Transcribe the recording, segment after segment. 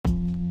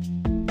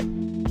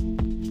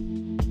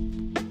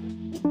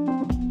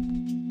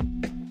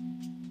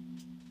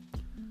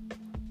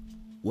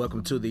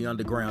Welcome to the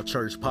Underground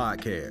Church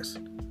Podcast.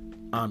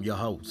 I'm your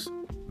host,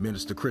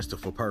 Minister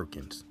Christopher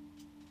Perkins.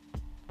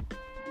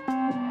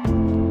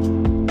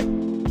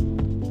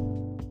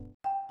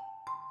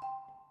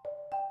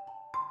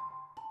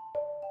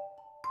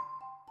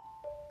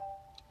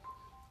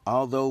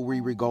 Although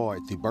we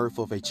regard the birth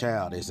of a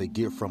child as a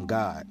gift from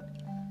God,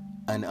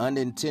 an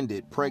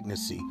unintended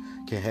pregnancy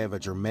can have a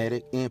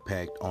dramatic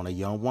impact on a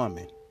young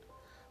woman.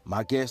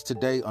 My guest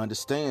today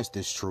understands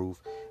this truth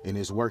and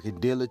is working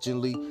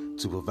diligently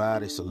to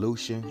provide a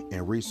solution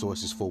and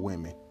resources for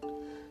women.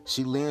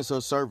 She lends her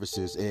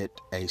services at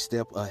A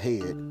Step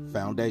Ahead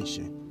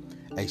Foundation.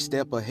 A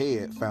Step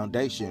Ahead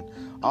Foundation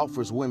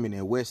offers women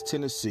in West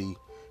Tennessee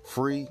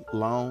free,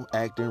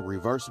 long-acting,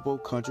 reversible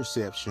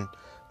contraception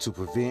to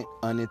prevent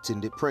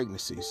unintended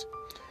pregnancies.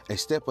 A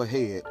Step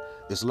Ahead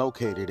is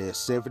located at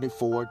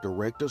 74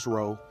 Directors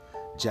Row,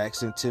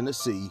 Jackson,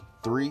 Tennessee,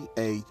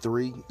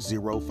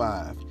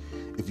 38305.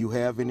 If you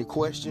have any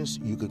questions,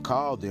 you can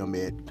call them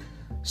at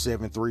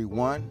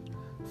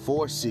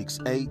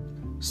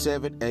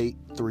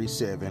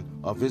 731-468-7837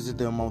 or visit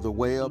them on the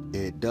web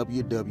at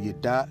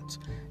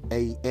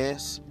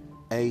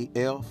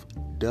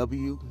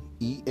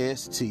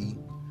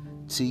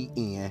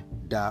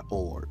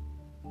www.asalwesttn.org.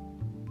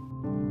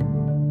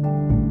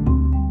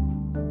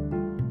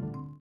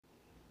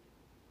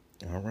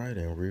 All right,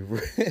 and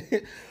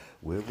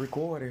we're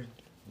recording.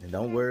 And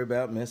don't worry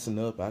about messing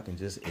up. I can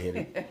just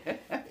edit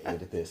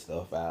this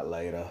stuff out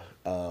later.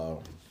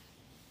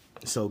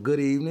 So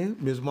good evening,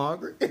 Miss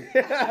Margaret. Good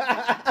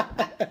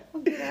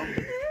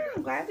afternoon.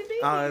 I'm glad to be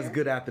here. It's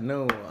good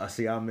afternoon. I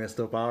see I messed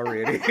up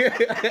already.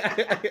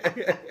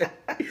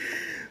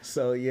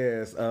 So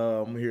yes,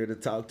 I'm here to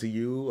talk to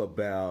you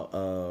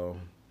about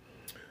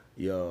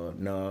your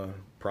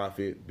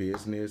non-profit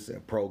business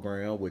and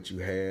program, what you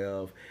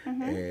have,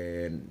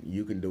 and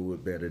you can do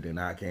it better than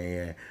I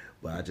can.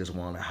 But I just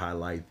want to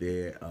highlight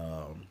that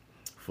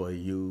for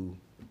you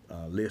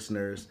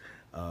listeners.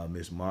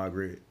 Miss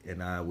Margaret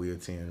and I, we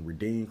attend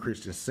Redeemed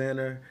Christian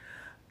Center,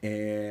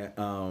 and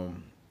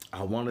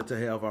I wanted to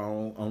have her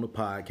on the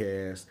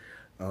podcast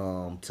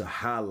to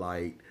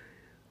highlight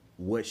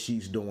what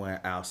she's doing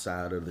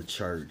outside of the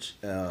church,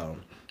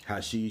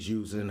 how she's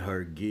using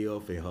her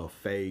gift and her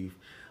faith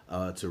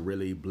to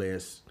really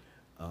bless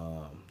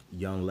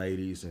young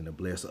ladies and to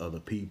bless other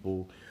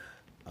people.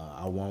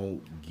 I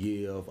won't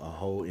give a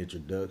whole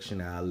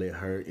introduction. I'll let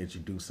her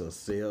introduce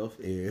herself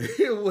and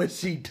what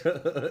she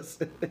does.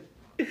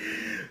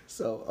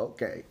 So,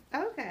 okay.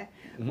 Okay.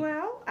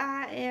 Well,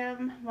 I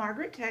am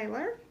Margaret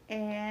Taylor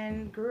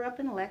and grew up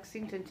in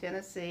Lexington,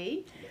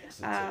 Tennessee.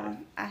 I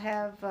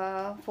have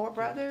 4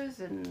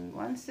 brothers and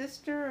 1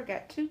 sister. I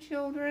got 2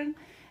 children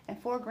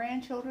and 4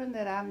 grandchildren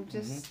that I'm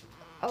just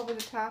over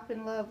the top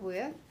in love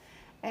with.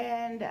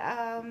 And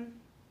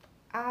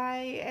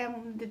I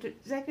am the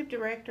executive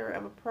director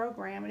of a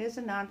program. It is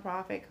a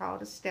nonprofit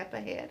called A Step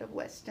Ahead of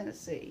West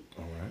Tennessee.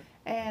 All right.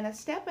 And A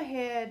Step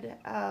Ahead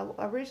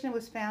originally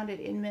was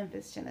founded in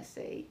Memphis,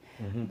 Tennessee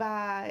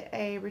by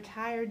a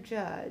retired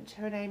judge.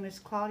 Her name is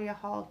Claudia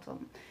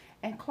Haltom.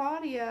 And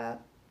Claudia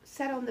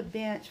sat on the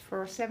bench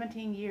for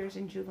 17 years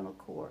in juvenile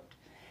court.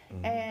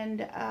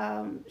 And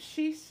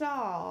she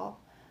saw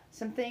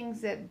some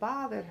things that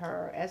bothered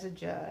her as a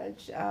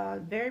judge.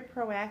 Very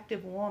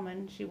proactive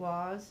woman she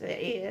was,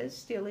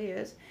 still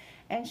is.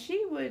 And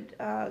she would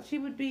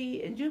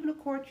be in juvenile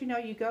court. You know,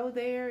 you go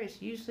there,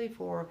 it's usually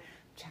for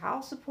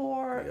child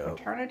support,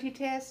 paternity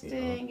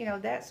testing,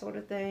 that sort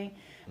of thing.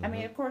 I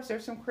mean, of course,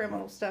 there's some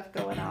criminal stuff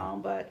going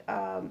on, but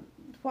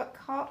what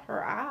caught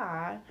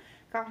her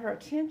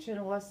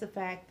attention was the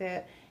fact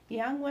that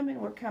young women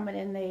were coming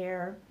in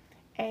there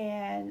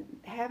and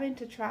having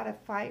to try to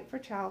fight for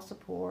child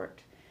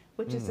support,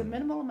 which is a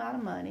minimal amount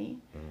of money,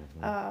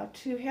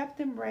 to help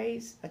them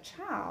raise a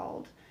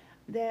child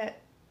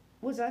that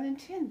was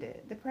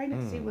unintended. The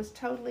pregnancy was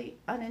totally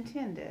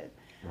unintended.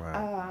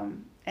 Right.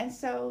 And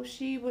so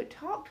she would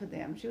talk to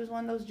them. She was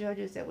one of those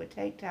judges that would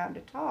take time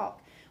to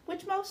talk,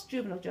 which most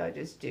juvenile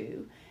judges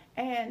do.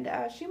 And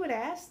she would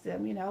ask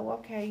them,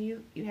 okay,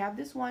 you have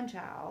this one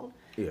child.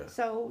 Yeah.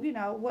 So,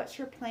 what's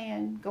your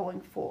plan going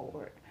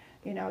forward?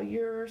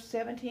 You're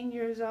 17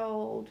 years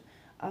old.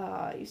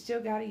 You still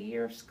got a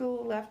year of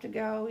school left to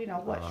go.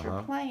 What's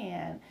your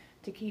plan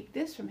to keep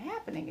this from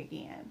happening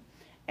again?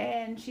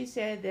 And she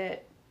said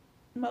that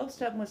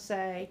most of them would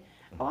say,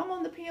 I'm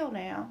on the pill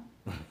now,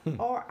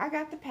 or I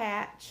got the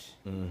patch,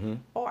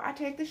 or I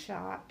take the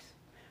shot,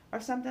 or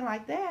something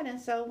like that.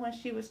 And so when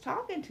she was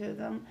talking to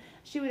them,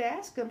 she would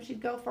ask them,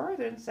 she'd go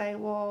further and say,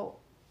 well,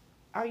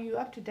 are you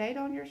up to date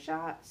on your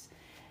shots?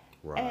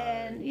 Right.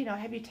 And,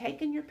 have you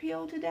taken your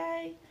pill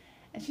today?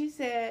 And she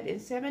said in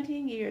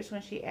 17 years,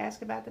 when she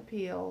asked about the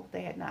pill,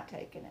 they had not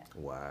taken it.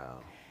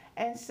 Wow.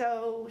 And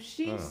so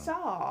she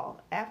saw,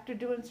 after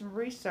doing some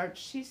research,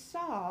 she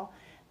saw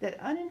that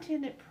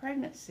unintended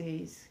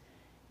pregnancies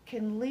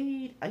can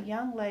lead a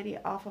young lady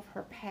off of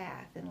her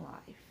path in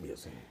life.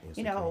 Yes,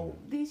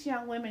 These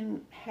young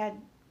women had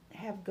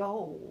have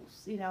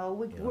goals. You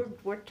know, Yeah.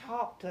 we're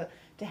taught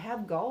to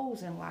have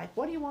goals in life.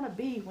 What do you want to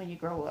be when you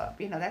grow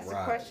up? You know, that's the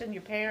Right. question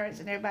your parents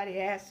and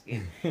everybody asks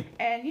you.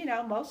 And, you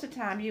know, most of the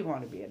time you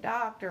want to be a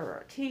doctor or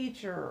a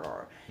teacher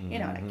or, you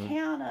know, an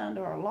accountant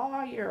or a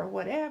lawyer or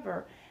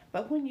whatever.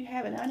 But when you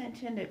have an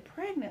unintended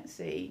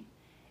pregnancy,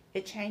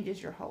 it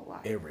changes your whole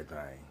life.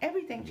 Everything.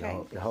 Everything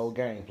changes. The whole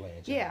game plan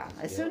changes. Yeah,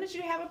 as soon as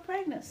you have a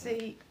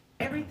pregnancy,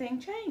 everything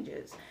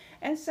changes.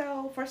 And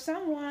so for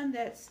someone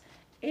that's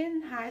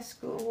in high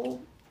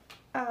school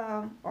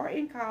or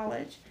in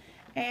college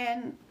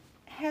and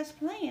has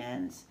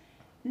plans,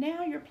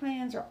 now your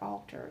plans are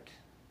altered.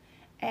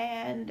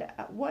 And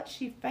what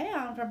she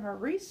found from her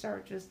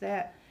research is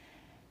that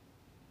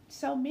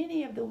so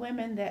many of the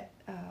women that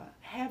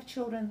have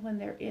children when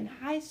they're in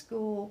high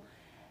school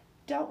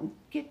don't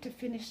get to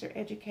finish their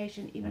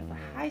education even for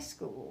high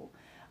school,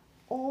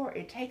 or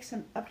it takes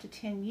them up to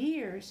 10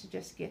 years to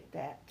just get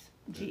that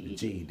GED.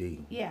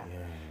 GED. Yeah.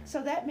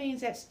 So that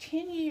means that's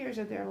 10 years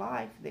of their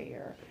life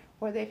there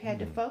where they've had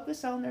to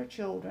focus on their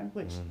children,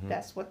 which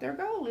that's what their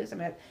goal is. I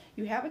mean,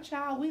 you have a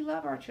child, we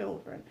love our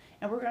children,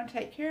 and we're going to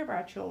take care of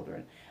our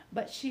children.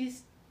 But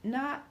she's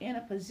not in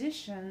a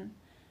position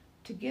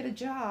to get a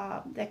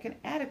job that can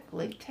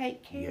adequately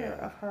take care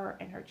of her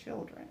and her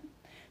children.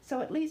 So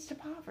it leads to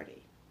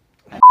poverty.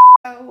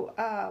 So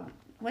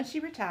when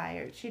she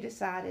retired, she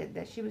decided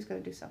that she was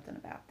going to do something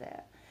about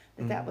that.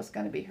 That was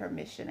going to be her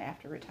mission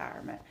after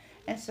retirement.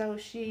 And so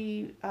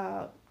she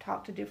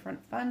talked to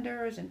different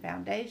funders and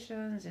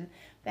foundations and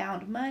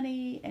found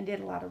money and did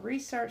a lot of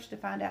research to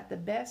find out the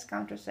best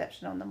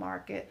contraception on the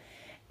market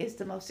is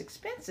the most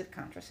expensive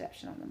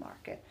contraception on the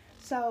market.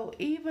 So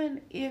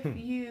even if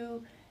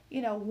you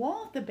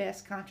want the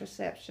best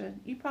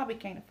contraception, you probably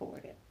can't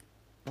afford it.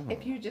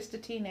 If you're just a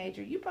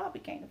teenager, you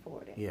probably can't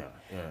afford it. Yeah.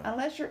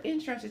 Unless your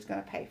insurance is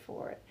going to pay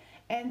for it.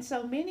 And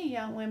so many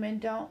young women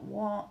don't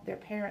want their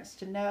parents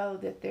to know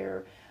that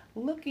they're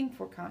looking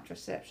for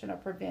contraception or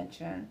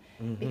prevention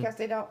because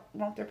they don't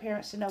want their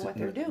parents to know what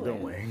they're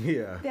doing.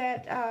 Yeah.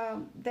 That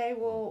they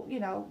will,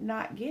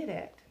 not get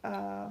it.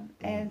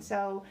 And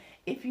so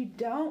if you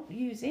don't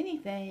use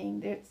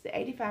anything, there's the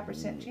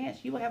 85%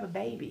 chance you will have a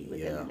baby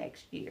within the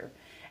next year.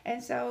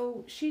 And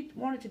so she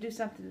wanted to do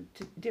something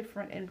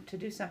different and to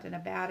do something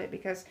about it,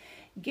 because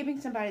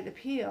giving somebody the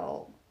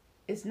pill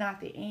is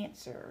not the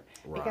answer.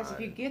 Because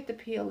if you get the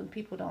pill and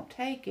people don't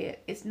take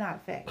it, it's not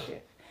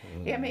effective.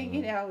 I mean,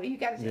 you got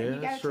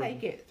to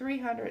take it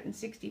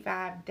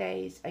 365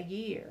 days a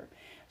year.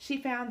 She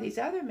found these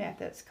other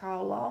methods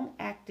called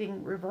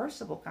long-acting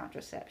reversible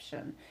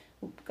contraception.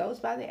 It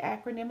goes by the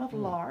acronym of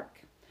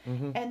LARC.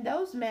 And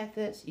those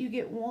methods you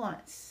get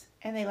once,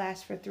 and they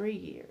last for 3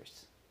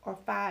 years. Or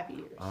 5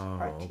 years,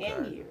 or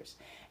 10 years.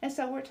 And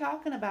so we're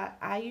talking about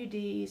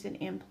IUDs and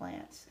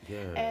implants.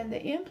 And the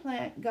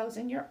implant goes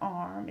in your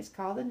arm. It's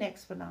called the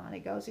Nexplanon.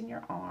 It goes in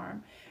your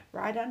arm,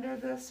 right under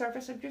the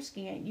surface of your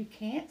skin. You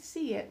can't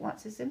see it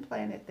once it's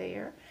implanted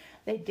there.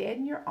 They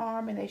deaden your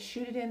arm and they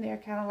shoot it in there,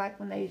 kind of like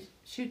when they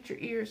shoot your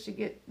ears to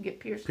get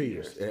pierced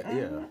ears.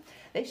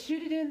 They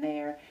shoot it in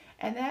there,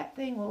 and that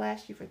thing will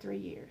last you for 3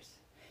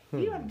 years.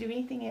 You don't have to do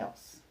anything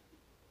else.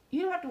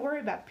 You don't have to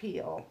worry about a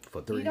pill.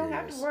 For 3 years. You don't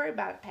have to worry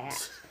about a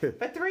patch.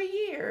 For 3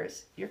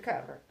 years, you're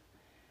covered.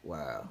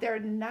 Wow. They're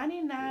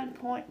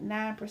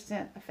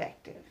 99.9%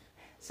 effective.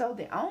 So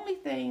the only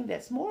thing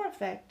that's more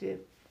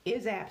effective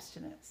is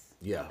abstinence.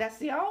 Yeah. That's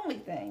the only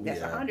thing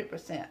that's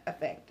 100%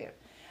 effective.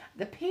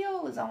 The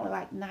pill is only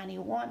like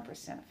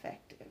 91%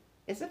 effective.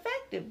 It's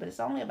effective, but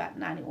it's only about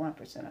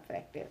 91%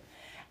 effective.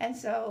 And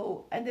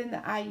then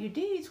the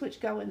IUDs, which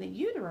go in the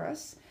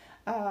uterus,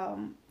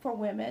 for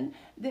women,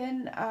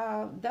 then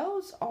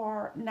those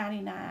are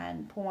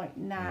 99.7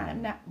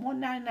 and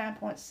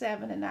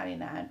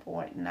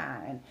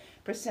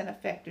 99.9%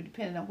 effective,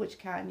 depending on which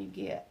kind you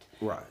get.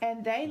 Right.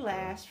 And they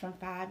last from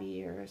 5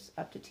 years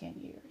up to 10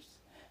 years.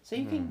 So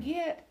you can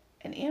get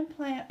an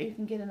implant or you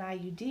can get an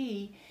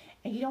IUD,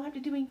 and you don't have to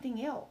do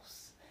anything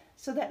else.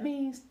 So that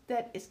means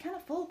that it's kind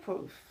of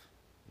foolproof.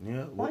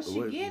 Yeah. Once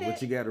you get it,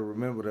 what you got to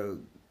remember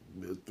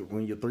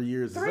when your 3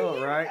 years is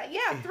up, right?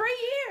 Yeah, 3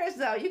 years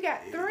though. You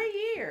got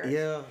 3 years.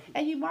 Yeah.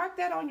 And you mark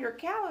that on your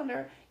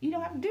calendar. You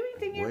don't have to do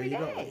anything every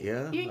day.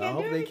 You can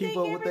do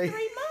anything every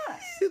 3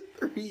 months.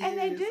 3 years. And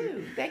they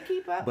do. They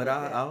keep up. But with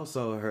I it.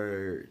 also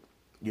heard,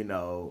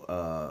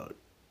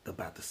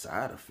 about the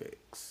side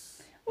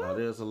effects. Well,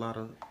 there's a lot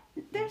of.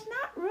 There's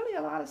not really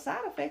a lot of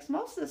side effects.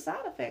 Most of the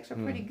side effects are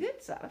pretty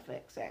good side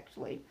effects,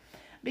 actually.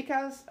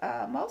 Because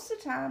most of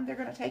the time they're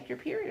going to take your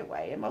period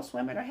away, and most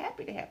women are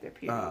happy to have their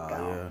period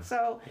gone. Yeah.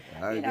 So,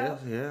 I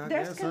guess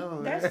so.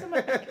 There's some.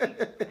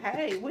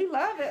 Hey, we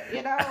love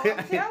it.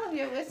 I'm telling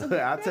you, it's a good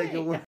I'll thing. take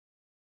it.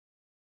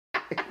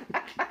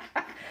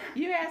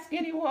 You ask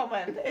any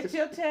woman, and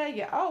she'll tell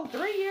you,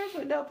 3 years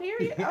with no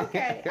period?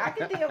 Okay, I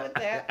can deal with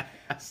that.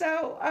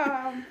 So,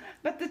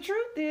 but the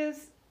truth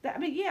is, that,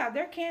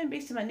 there can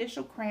be some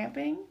initial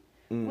cramping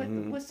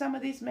with some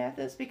of these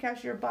methods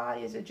because your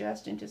body is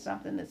adjusting to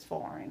something that's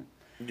foreign.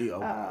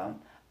 Yeah.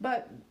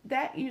 But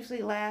that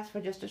usually lasts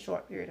for just a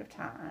short period of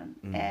time.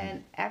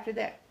 And after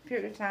that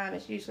period of time,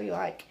 it's usually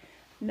like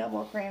no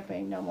more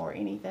cramping, no more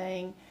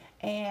anything.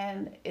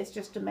 And it's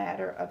just a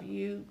matter of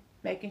you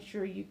making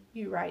sure you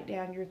write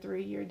down your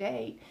 3-year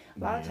date.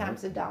 A lot of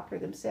times the doctor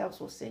themselves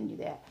will send you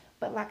that.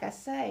 But like I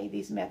say,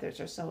 these methods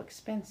are so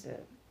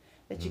expensive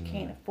that you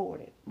can't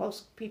afford it.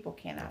 Most people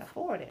cannot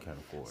afford it. Can't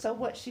afford So it.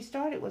 what she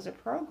started was a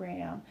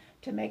program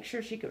to make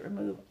sure she could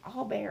remove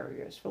all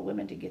barriers for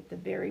women to get the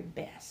very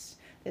best.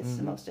 It's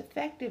the most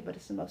effective, but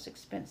it's the most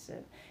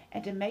expensive.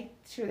 And to make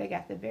sure they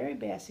got the very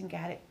best and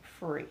got it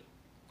free.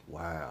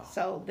 Wow.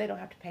 So they don't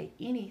have to pay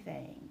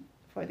anything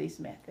for these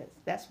methods.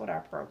 That's what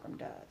our program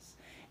does.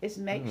 Is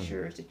make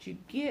sure that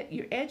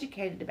you're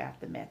educated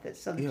about the methods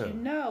so that you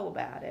know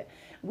about it.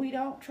 We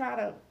don't try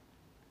to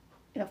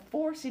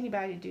force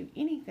anybody to do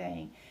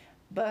anything,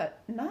 but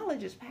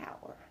knowledge is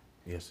power.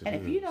 Yes, it And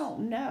is. if you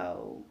don't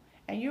know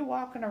and you're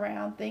walking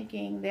around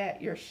thinking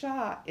that your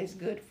shot is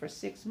good for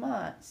 6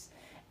 months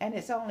and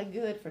it's only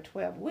good for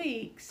 12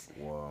 weeks,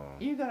 Wow.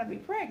 you're going to be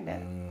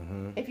pregnant.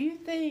 Mm-hmm. If you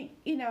think,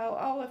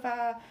 oh, if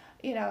I,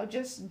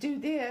 just do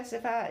this,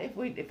 if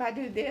I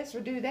do this or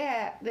do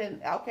that,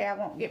 then okay, I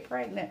won't get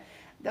pregnant.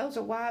 Those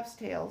are wives'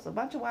 tales, a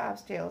bunch of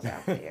wives' tales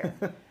out there.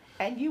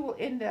 And you will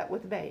end up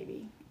with a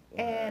baby.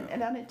 And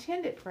an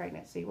unintended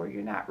pregnancy where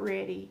you're not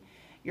ready,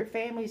 your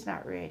family's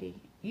not ready,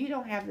 you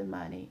don't have the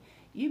money,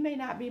 you may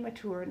not be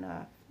mature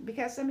enough.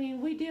 Because,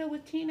 we deal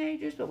with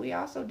teenagers, but we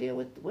also deal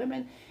with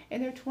women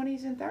in their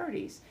 20s and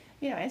 30s.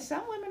 And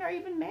some women are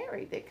even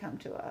married that come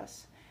to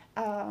us.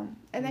 And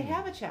they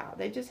have a child.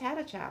 They just had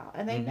a child.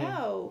 And they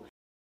know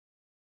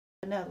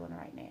another one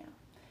right now.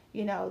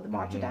 The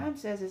March of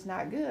Dimes says it's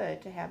not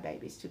good to have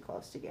babies too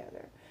close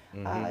together.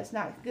 It's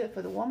not good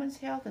for the woman's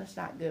health, and it's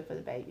not good for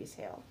the baby's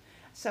health.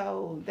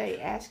 So they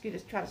ask you to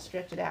try to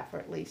stretch it out for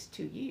at least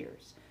 2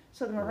 years.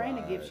 So the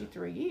Mirena gives you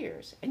 3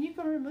 years, and you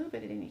can remove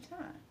it at any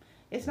time.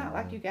 It's not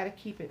like you got to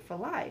keep it for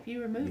life.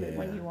 You remove it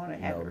when you want to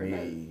have it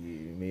removed.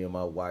 Me and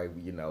my wife,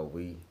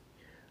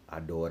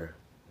 our daughter,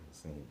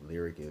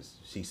 Lyric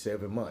she's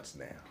 7 months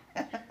now.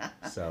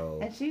 So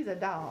and she's a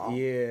doll.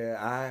 Yeah,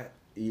 I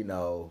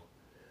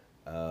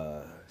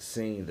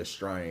seen the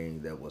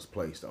strain that was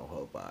placed on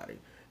her body,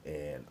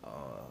 and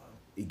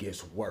it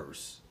gets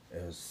worse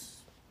as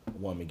a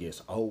woman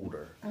gets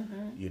older.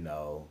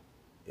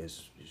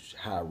 It's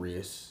high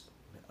risk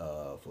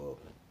for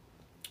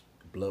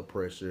blood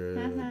pressure,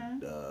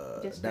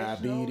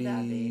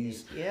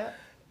 diabetes,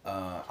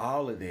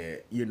 all of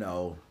that.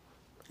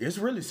 It's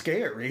really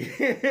scary.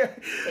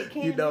 It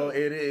can be.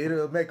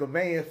 It'll make a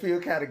man feel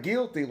kind of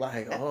guilty,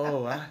 like,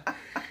 oh, I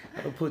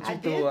put you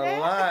through a that.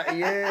 lot.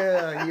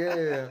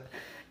 Yeah.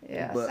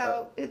 Yeah, But,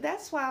 so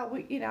that's why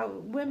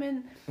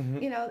women,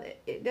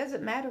 it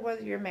doesn't matter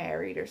whether you're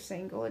married or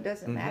single. It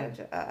doesn't matter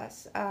to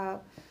us.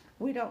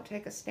 We don't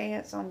take a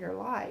stance on your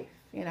life.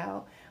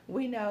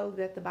 We know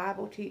that the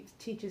Bible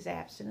teaches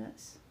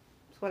abstinence.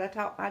 It's what I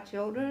taught my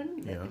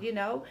children.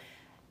 Yeah.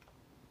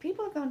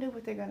 People are going to do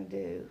what they're going to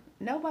do.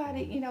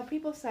 Nobody,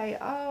 people say,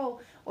 oh,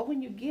 well, when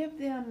you give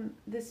them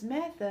this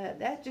method,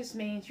 that just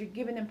means you're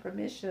giving them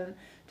permission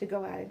to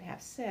go out and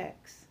have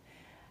sex.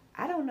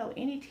 I don't know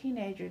any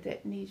teenager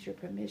that needs your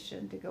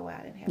permission to go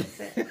out and have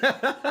sex.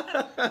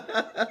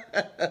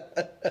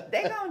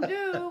 They're going to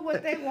do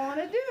what they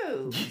want to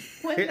do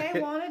when they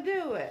want to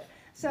do it.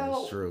 So,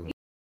 that's true.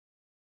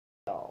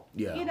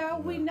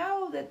 We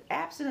know that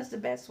abstinence is the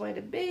best way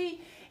to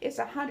be. It's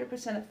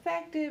 100%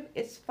 effective.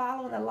 It's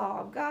following the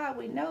law of God.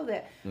 We know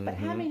that. But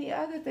how many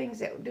other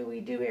things do we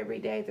do every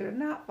day that are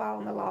not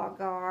following the law of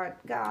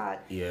God?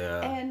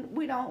 Yeah. And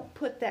we don't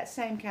put that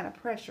same kind of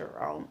pressure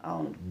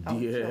on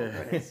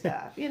children and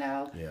stuff,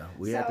 Yeah,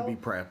 we have to be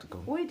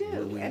practical. We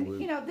do.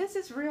 This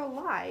is real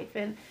life.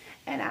 And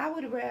I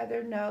would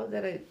rather know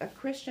that a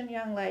Christian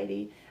young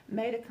lady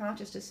made a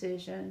conscious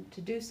decision to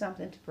do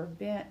something to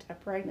prevent a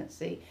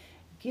pregnancy,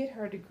 get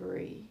her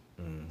degree,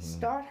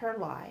 start her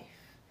life,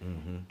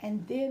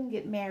 and then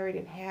get married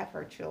and have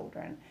her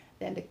children,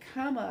 than to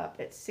come up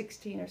at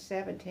 16 or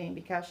 17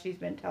 because she's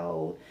been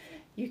told,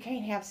 you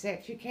can't have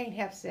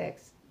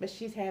sex, but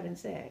she's having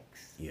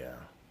sex. Yeah.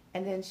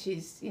 And then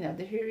she's,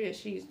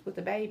 she's with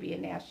the baby,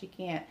 and now she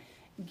can't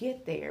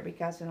get there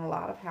because in a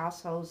lot of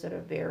households that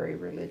are very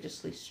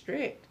religiously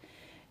strict,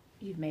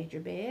 you've made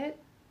your bed,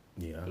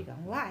 Yeah. you're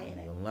going to lie in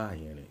it. You're going to lie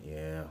in it,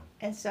 yeah.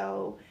 And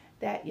so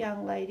that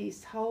young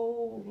lady's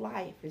whole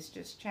life is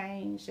just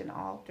changed and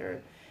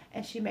altered,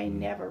 and she may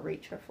never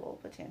reach her full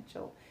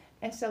potential.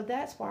 And so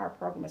that's why our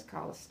program is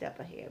called A Step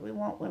Ahead. We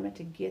want women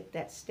to get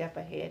that step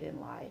ahead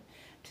in life,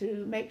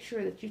 to make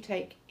sure that you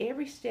take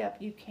every step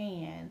you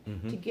can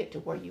to get to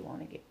where you want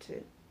to get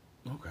to.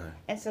 Okay.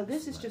 And so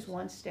this is just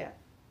one step.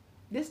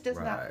 This does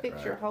not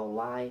fix your whole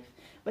life,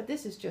 but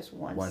this is just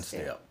one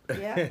step.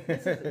 Yeah,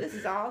 this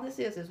is all this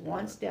is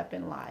one step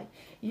in life.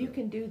 You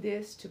can do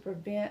this to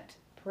prevent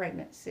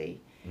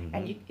pregnancy,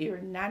 and you're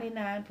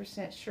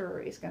 99% sure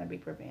it's going to be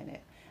prevented.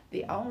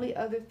 The only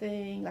other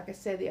thing, like I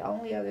said, the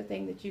only other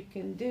thing that you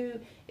can do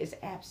is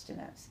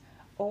abstinence,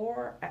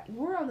 or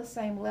we're on the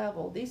same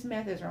level. These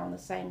methods are on the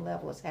same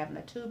level as having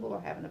a tubal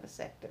or having a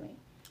vasectomy.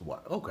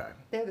 What? Okay.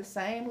 They're the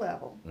same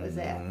level as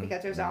that,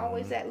 because there's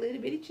always that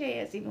little bitty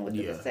chance, even with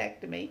the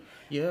vasectomy.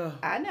 Yeah.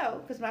 I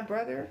know, because my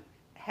brother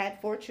had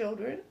 4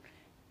 children,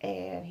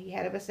 and he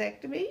had a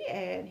vasectomy,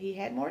 and he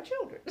had more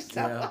children.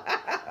 So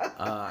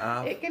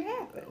it can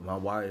happen. My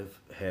wife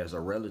has a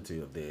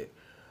relative that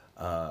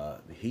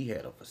he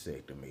had a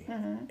vasectomy,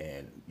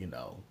 and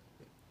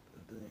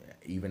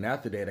even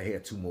after that, I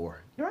had 2 more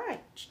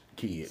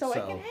kids. So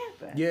it can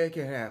happen. Yeah, it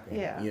can happen.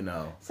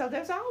 Yeah. So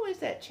there's always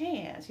that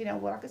chance. Well,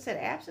 like I said,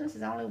 abstinence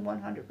is only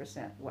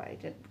 100% way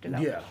to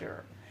know for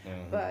sure.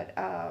 But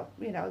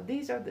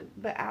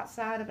but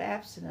outside of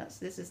abstinence,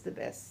 this is the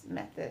best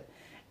method.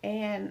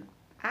 And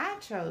I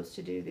chose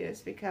to do this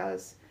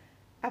because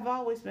I've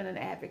always been an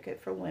advocate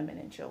for women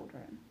and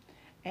children.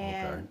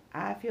 And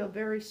I feel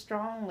very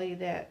strongly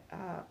that,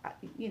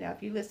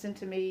 if you listen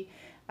to me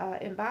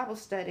in Bible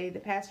study, the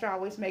pastor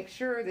always makes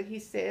sure that he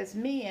says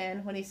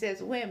men when he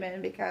says women,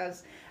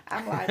 because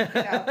I'm like,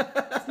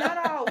 it's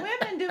not all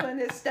women doing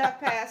this stuff,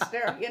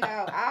 Pastor.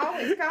 I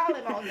always call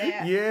him on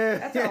that. Yeah.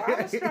 That's all.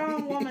 I'm a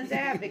strong woman's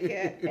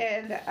advocate.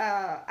 And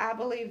I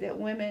believe that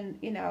women,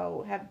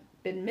 have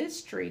been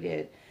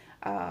mistreated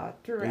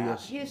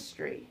throughout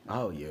history.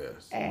 Oh,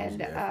 yes.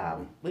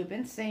 And we've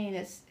been seen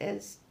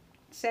as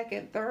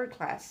second, third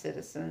class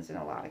citizens in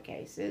a lot of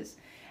cases.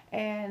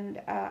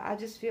 And I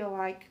just feel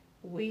like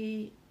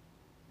we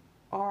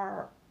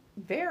are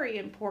very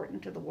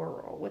important to the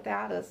world.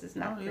 Without us, it's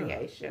not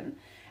creation.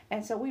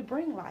 And so we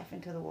bring life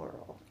into the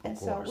world. And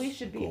so we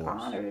should be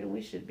honored and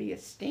we should be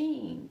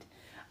esteemed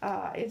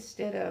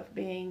instead of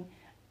being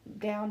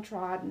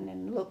downtrodden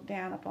and looked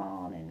down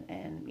upon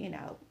and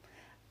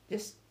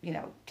just,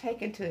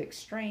 taken to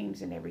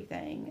extremes and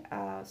everything.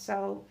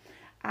 So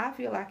I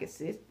feel like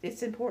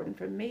it's important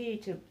for me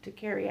to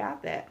carry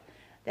out that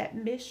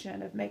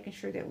mission of making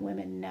sure that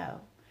women know.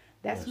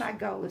 That's my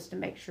goal, is to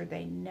make sure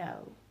they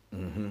know.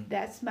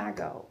 That's my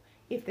goal.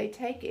 If they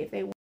take it, if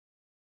they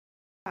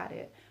want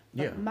it.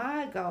 But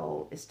my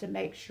goal is to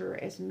make sure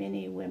as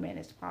many women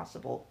as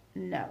possible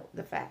know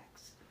the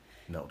facts.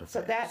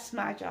 So that's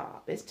my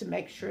job, is to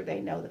make sure they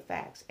know the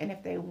facts. And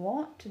if they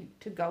want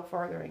to go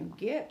further and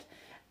get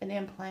an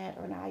implant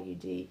or an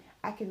IUD,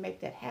 I can make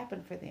that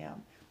happen for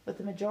them. But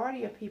the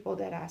majority of people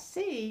that I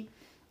see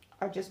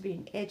are just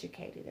being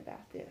educated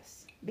about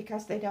this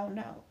because they don't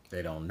know.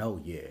 They don't know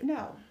yet.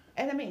 No.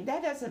 And I mean,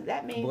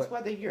 that means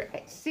whether you're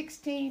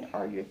 16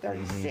 or you're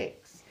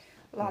 36.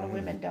 A lot of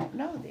women don't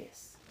know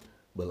this.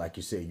 But like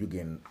you said, you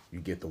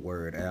get the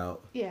word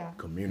out. Yeah.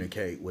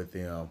 Communicate with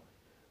them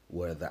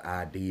where the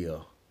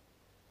idea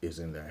is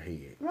in their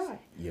head. Right.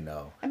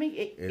 I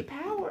mean,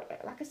 power,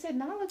 like I said,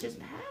 knowledge is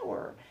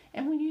power.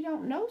 And when you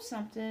don't know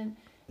something,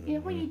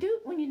 when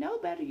you know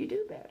better, you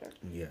do better.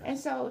 Yeah. And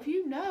so if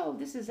you know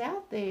this is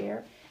out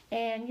there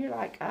and you're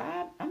like,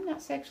 I'm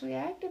not sexually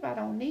active, I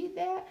don't need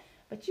that,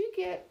 but you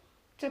get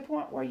to a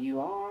point where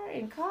you are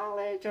in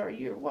college or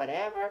you're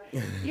whatever,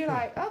 you're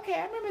like, okay,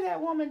 I remember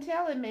that woman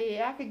telling me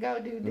I could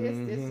go do this,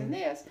 this, and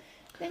this.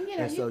 Then,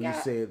 and so you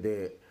said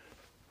that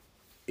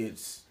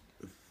it's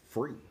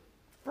free.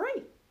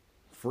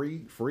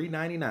 Free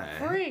 99.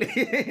 Free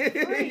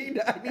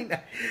 99.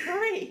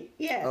 Free,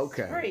 yes.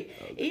 Okay. Free.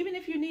 Even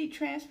if you need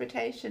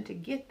transportation to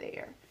get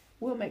there,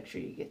 we'll make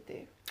sure you get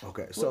there.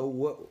 Okay. So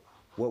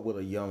what would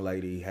a young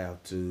lady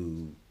have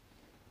to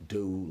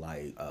do?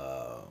 Like,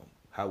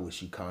 how would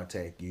she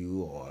contact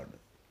you or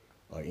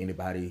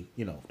anybody?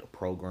 The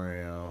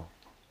program.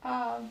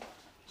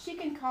 She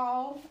can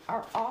call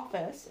our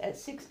office at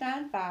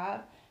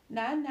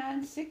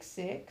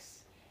 695-9966,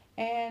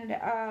 and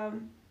I'll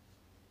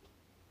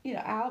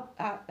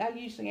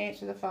usually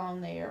answer the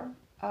phone there.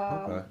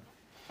 Okay.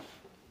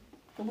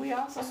 We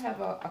also have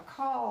a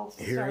call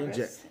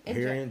service.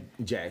 Here in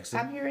Jackson.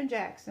 I'm here in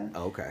Jackson.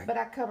 Okay. But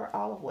I cover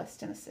all of West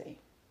Tennessee.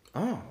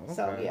 Oh, okay.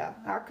 So, yeah,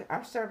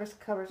 our service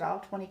covers all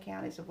 20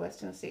 counties of West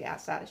Tennessee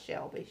outside of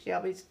Shelby.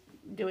 Shelby's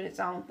doing its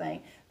own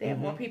thing. They have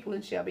more people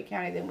in Shelby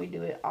County than we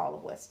do in all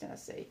of West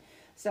Tennessee.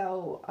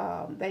 So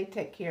they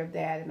take care of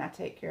that, and I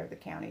take care of the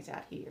counties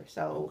out here.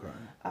 So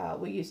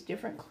we use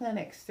different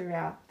clinics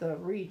throughout the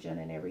region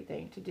and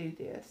everything to do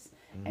this.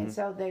 And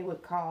so they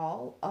would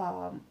call,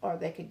 or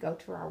they could go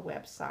to our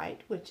website,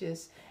 which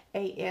is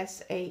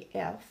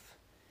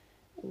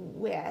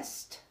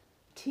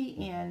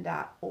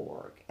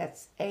asafwesttn.org.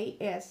 That's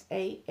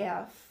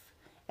ASAF,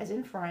 as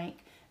in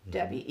Frank,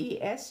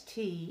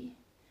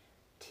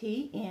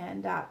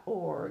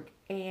 WESTTN.org,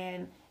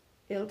 and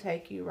it'll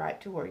take you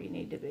right to where you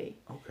need to be.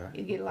 Okay.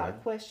 You get a lot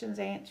of questions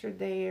answered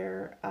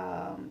there.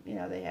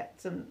 They have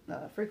some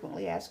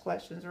frequently asked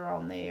questions are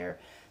on there.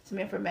 Some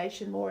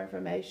information, more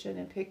information,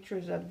 and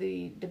pictures of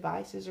the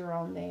devices are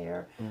on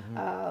there.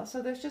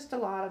 So there's just a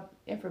lot of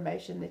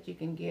information that you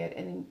can get,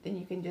 and then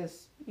you can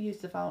just use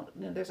the phone.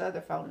 There's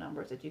other phone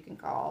numbers that you can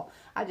call.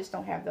 I just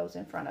don't have those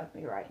in front of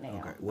me right now.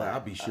 Okay. Well, I'll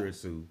be sure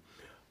to,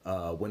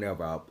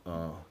 whenever I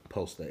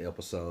post the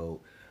episode,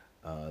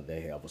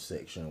 they have a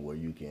section where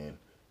you can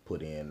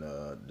put in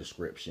a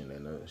description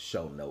and a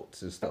show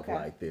notes and stuff Okay.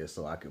 like this,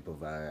 so I can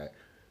provide,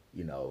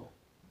 you know,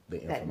 the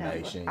That number.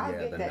 information. I'll yeah,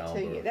 get the that number.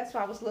 to you. That's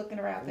why I was looking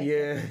around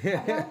thinking.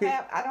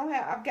 Yeah.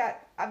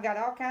 I've got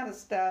all kind of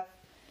stuff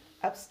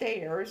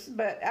upstairs,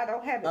 but I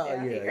don't have it Oh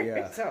down yeah, here.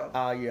 yeah. So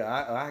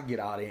I get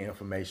all the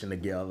information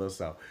together,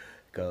 so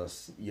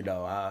because you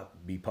know I'll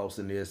be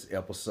posting this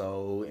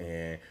episode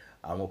and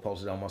I'm gonna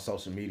post it on my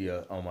social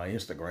media on my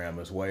Instagram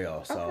as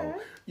well. So Okay,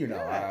 you know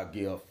good. I'll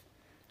give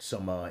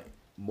some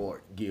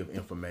give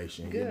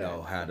information. You Good.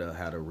 know how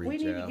to reach we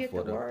need to out get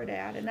for the word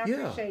out, and I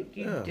Yeah, appreciate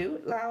you yeah.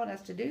 allowing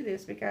us to do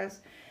this because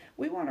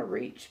we want to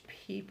reach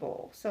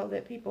people so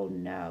that people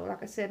know.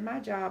 Like I said, my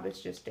job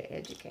is just to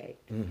educate.